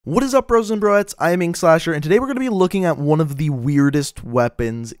What is up, bros and broettes? I am Inkslasher, and today we're going to be looking at one of the weirdest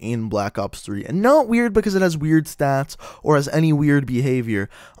weapons in Black Ops 3. And not weird because it has weird stats or has any weird behavior.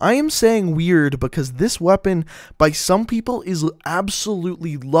 I am saying weird because this weapon, by some people, is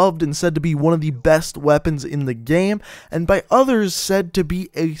absolutely loved and said to be one of the best weapons in the game, and by others said to be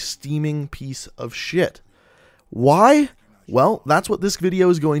a steaming piece of shit. Why? Well, that's what this video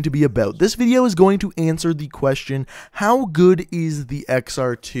is going to be about. This video is going to answer the question, how good is the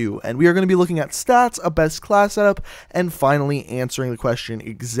XR-2? And we are going to be looking at stats, a best class setup, and finally answering the question,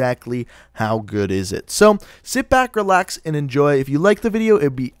 exactly how good is it? So, sit back, relax, and enjoy. If you like the video,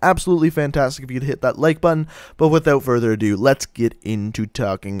 it'd be absolutely fantastic if you could hit that like button. But without further ado, let's get into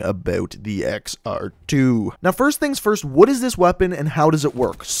talking about the XR-2. Now, first things first, what is this weapon and how does it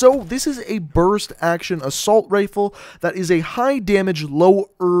work? So, this is a burst action assault rifle that is a high damage,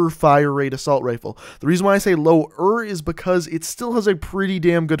 lower fire rate assault rifle. The reason why I say lower is because it still has a pretty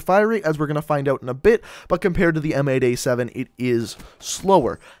damn good fire rate, as we're going to find out in a bit, but compared to the M8A7, it is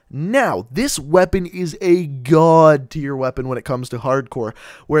slower. Now, this weapon is a god tier weapon when it comes to hardcore,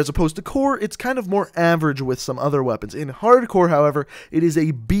 whereas opposed to core, it's kind of more average with some other weapons. In hardcore, however, it is a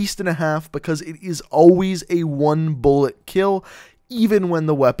beast and a half because it is always a one bullet kill, even when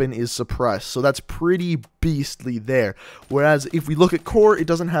the weapon is suppressed. So that's pretty beastly there. Whereas if we look at core, it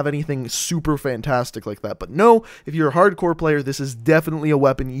doesn't have anything super fantastic like that. But no, if you're a hardcore player, this is definitely a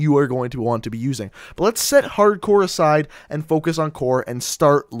weapon you are going to want to be using. But let's set hardcore aside and focus on core and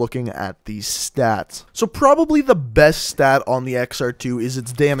start looking at these stats. So probably the best stat on the XR-2 is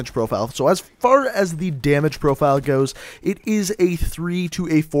its damage profile. So as far as the damage profile goes, it is a 3 to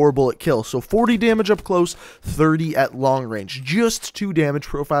a 4 bullet kill. So 40 damage up close, 30 at long range. Just 2 damage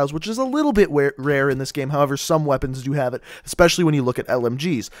profiles, which is a little bit rare in this game. However, some weapons do have it, especially when you look at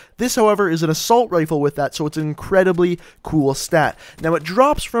LMGs. This, however, is an assault rifle with that, so it's an incredibly cool stat. Now, it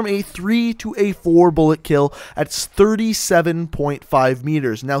drops from a 3 to a 4 bullet kill at 37.5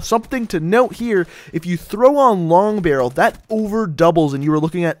 meters. Now, something to note here, if you throw on long barrel, that over doubles, and you are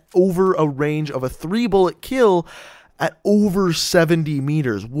looking at over a range of a 3 bullet kill at over 70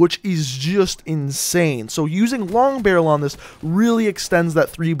 meters, which is just insane. So using long barrel on this really extends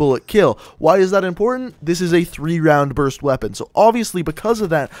that 3 bullet kill. Why is that important? This is a 3-round burst weapon. So obviously because of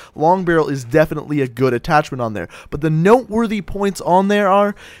that, long barrel is definitely a good attachment on there. But the noteworthy points on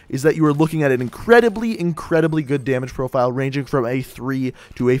there is that you are looking at an incredibly good damage profile ranging from a 3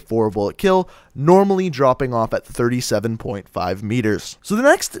 to a 4 bullet kill, normally dropping off at 37.5 meters. So the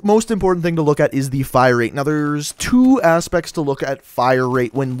next most important thing to look at is the fire rate. Now there's two aspects to look at fire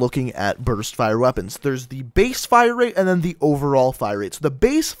rate when looking at burst fire weapons. There's the base fire rate and then the overall fire rate. So the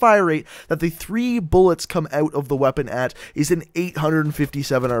base fire rate that the 3 bullets come out of the weapon at is an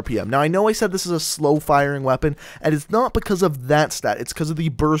 857 RPM. Now I know I said this is a slow firing weapon, and it's not because of that stat, it's because of the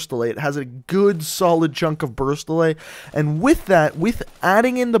burst delay. It has a good solid chunk of burst delay, and with that, with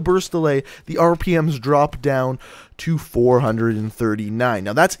adding in the burst delay, the RPMs drop down to 439.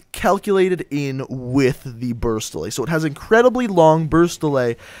 Now that's calculated in with the burst delay. So it has incredibly long burst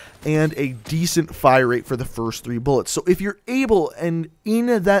delay and a decent fire rate for the first 3 bullets. So if you're able, and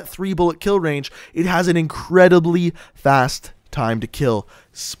in that 3 bullet kill range, it has an incredibly fast time to kill.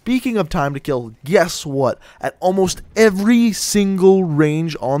 Speaking of time to kill, guess what? At almost every single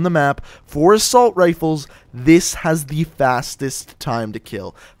range on the map for assault rifles, this has the fastest time to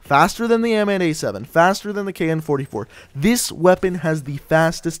kill. Faster than the M8A7, faster than the KN-44. This weapon has the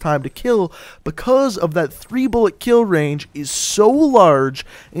fastest time to kill because of that 3 bullet kill range is so large,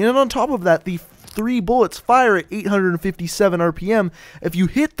 and on top of that, the 3 bullets fire at 857 RPM. If you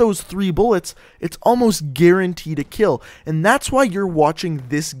hit those 3 bullets, it's almost guaranteed a kill. And that's why you're watching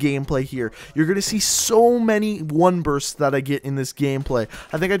this gameplay here. You're going to see so many one bursts that I get in this gameplay.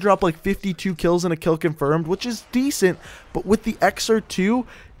 I think I dropped like 52 kills and a kill confirmed, which is decent. But with the XR-2,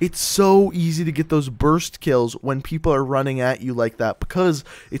 it's so easy to get those burst kills when people are running at you like that because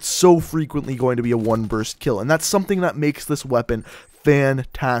it's so frequently going to be a 1 burst kill. And that's something that makes this weapon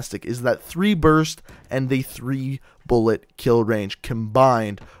fantastic, is that 3 burst and the 3 bullet kill range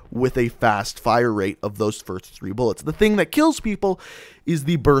combined with a fast fire rate of those first 3 bullets. The thing that kills people is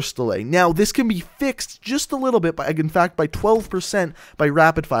the burst delay. Now, this can be fixed just a little bit, in fact, by 12% by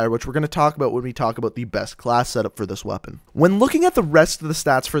rapid fire, which we're going to talk about when we talk about the best class setup for this weapon. When looking at the rest of the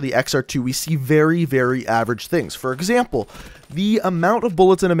stats for the XR-2, we see very average things. For example, the amount of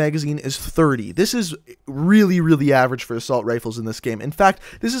bullets in a magazine is 30. This is really average for assault rifles in this game. In fact,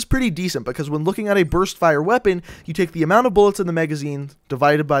 this is pretty decent because when looking at a burst fire weapon, you take the amount of bullets in the magazine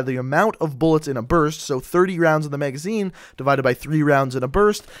divided by the amount of bullets in a burst, so 30 rounds in the magazine divided by 3 rounds in a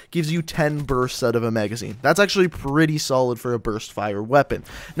burst gives you 10 bursts out of a magazine. That's actually pretty solid for a burst fire weapon.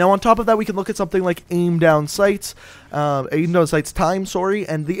 Now on top of that, we can look at something like aim down sights time,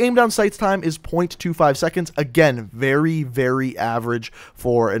 and the aim down sights time is 0.25 seconds. Again, very, very average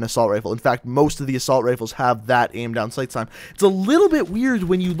for an assault rifle. In fact, most of the assault rifles have that aim down sights time. It's a little bit weird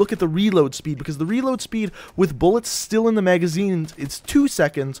when you look at the reload speed, because the reload speed with bullets still in the magazines, it's 2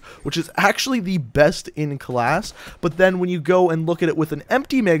 seconds, which is actually the best in class. But then when you go and look at it with an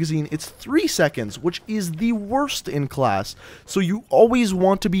empty magazine, it's 3 seconds, which is the worst in class. So you always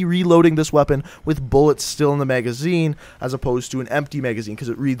want to be reloading this weapon with bullets still in the magazine as opposed to an empty magazine, because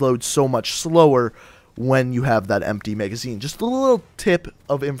it reloads so much slower when you have that empty magazine. Just a little tip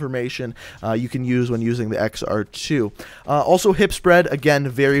of information you can use when using the XR-2. Also, hip spread, again,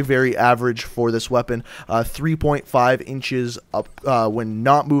 very, very average for this weapon. 3.5 inches up when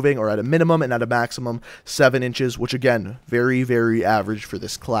not moving, or at a minimum, and at a maximum 7 inches, which again, very, very average for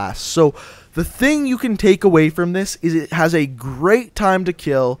this class. So the thing you can take away from this is it has a great time to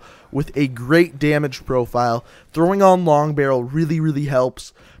kill with a great damage profile. Throwing on long barrel really, really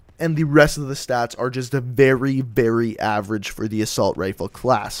helps. And the rest of the stats are just a very, very average for the assault rifle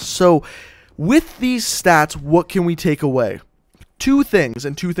class. So with these stats, what can we take away? Two things,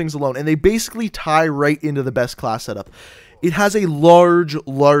 and two things alone, and they basically tie right into the best class setup. It has a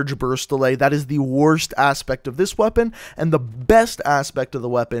large burst delay. That is the worst aspect of this weapon, and the best aspect of the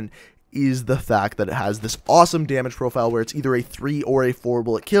weapon is the fact that it has this awesome damage profile where it's either a 3 or a 4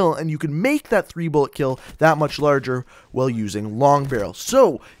 bullet kill, and you can make that 3 bullet kill that much larger while using long barrel.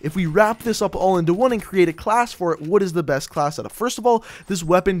 So if we wrap this up all into one and create a class for it, what is the best class setup? First of all, this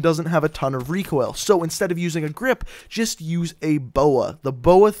weapon doesn't have a ton of recoil, so instead of using a grip, just use a boa. The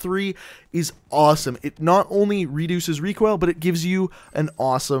boa 3 is awesome. It not only reduces recoil, but it gives you an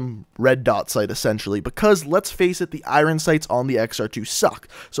awesome red dot sight essentially, because let's face it, the iron sights on the XR-2 suck.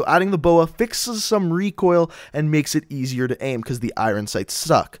 So adding the boa fixes some recoil and makes it easier to aim because the iron sights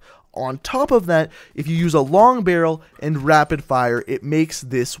suck. On top of that, if you use a long barrel and rapid fire, it makes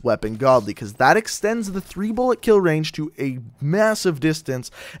this weapon godly, because that extends the 3 bullet kill range to a massive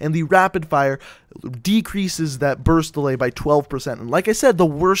distance, and the rapid fire decreases that burst delay by 12%. And like I said, the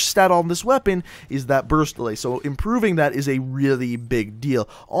worst stat on this weapon is that burst delay, so improving that is a really big deal.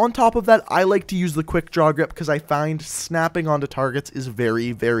 On top of that, I like to use the quick draw grip because I find snapping onto targets is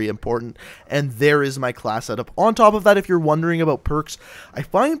very, very important, and there is my class setup. On top of that, if you're wondering about perks, I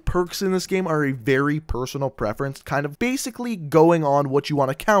find perks in this game are a very personal preference, kind of basically going on what you want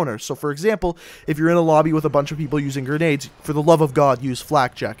to counter. So for example, if you're in a lobby with a bunch of people using grenades, for the love of God, use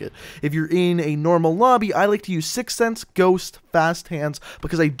flak jacket. If you're in a normal lobby, I like to use Sixth Sense, Ghost, Fast Hands,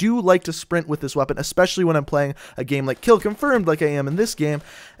 because I do like to sprint with this weapon, especially when I'm playing a game like Kill Confirmed like I am in this game.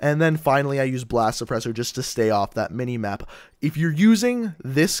 And then finally I use Blast Suppressor just to stay off that mini-map. If you're using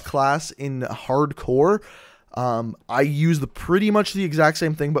this class in hardcore, I use pretty much the exact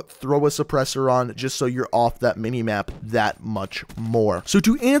same thing, but throw a suppressor on just so you're off that mini-map that much more. So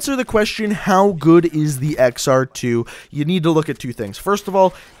to answer the question, how good is the XR-2, you need to look at two things. First of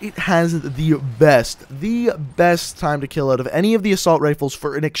all, it has the best time to kill out of any of the assault rifles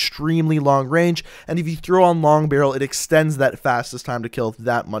for an extremely long range, and if you throw on long barrel, it extends that fastest time to kill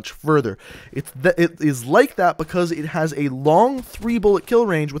that much further. It is like that because it has a long 3 bullet kill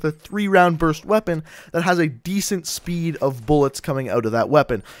range with a 3-round burst weapon that has a decent speed of bullets coming out of that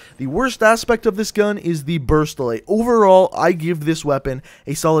weapon. The worst aspect of this gun is the burst delay. Overall, I give this weapon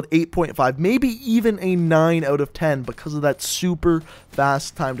a solid 8.5, maybe even a 9 out of 10 because of that super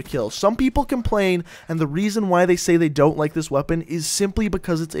fast time to kill. Some people complain, and the reason why they say they don't like this weapon is simply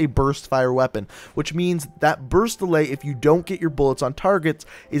because it's a burst fire weapon, which means that burst delay, if you don't get your bullets on targets,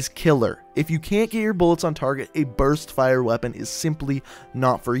 is killer. If you can't get your bullets on target, a burst fire weapon is simply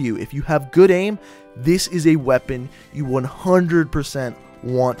not for you. If you have good aim, this is a weapon you 100%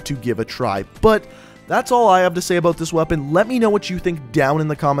 want to give a try. But that's all I have to say about this weapon. Let me know what you think down in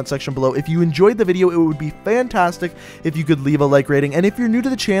the comment section below. If you enjoyed the video, it would be fantastic if you could leave a like rating. And if you're new to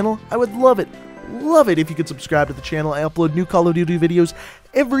the channel, I would love it if you could subscribe to the channel. I upload new Call of Duty videos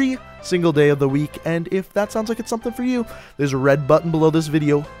every single day of the week, and if that sounds like it's something for you, there's a red button below this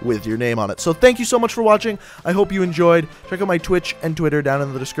video with your name on it. So thank you so much for watching. I hope you enjoyed. Check out my Twitch and Twitter down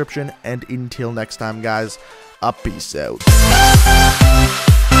in the description, and until next time, guys, a peace out.